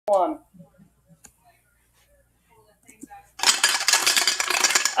on.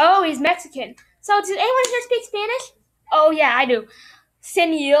 Oh, he's Mexican. So, does anyone here speak Spanish? Oh, yeah, I do.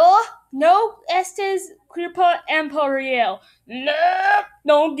 Senor, no estes cuerpo imperial. No,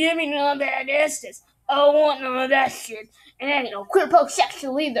 don't give me none of that estes. I don't want none of that shit. And that ain't no cuerpo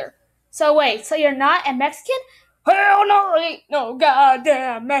sexual either. So, wait, so you're not a Mexican? Hell no, I ain't no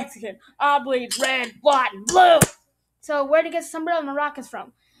goddamn Mexican. I bleed red, white, and blue. So, where'd you get sombrero and maracas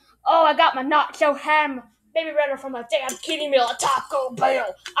from? Oh, I got my nacho ham baby redder from a damn kitty meal at Taco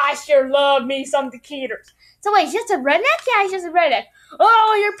Bell. I sure love me some taquitos. So wait, he's just a redneck? Yeah, he's just a redneck.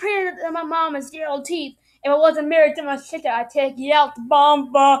 Oh, you're prettier than my mama's yellow teeth. If I wasn't married to my sister, I'd take you out to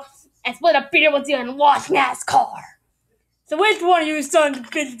Bomba and split a beer with you and watch NASCAR. So which one of you sons of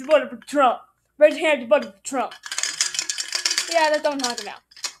bitches voted for Trump? Raise your hand if you voted for Trump. Yeah, that's what I'm talking about.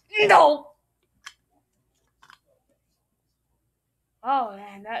 No! Oh,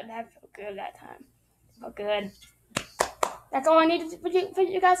 man, that felt good that time. Felt good. That's all I needed for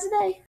you guys today.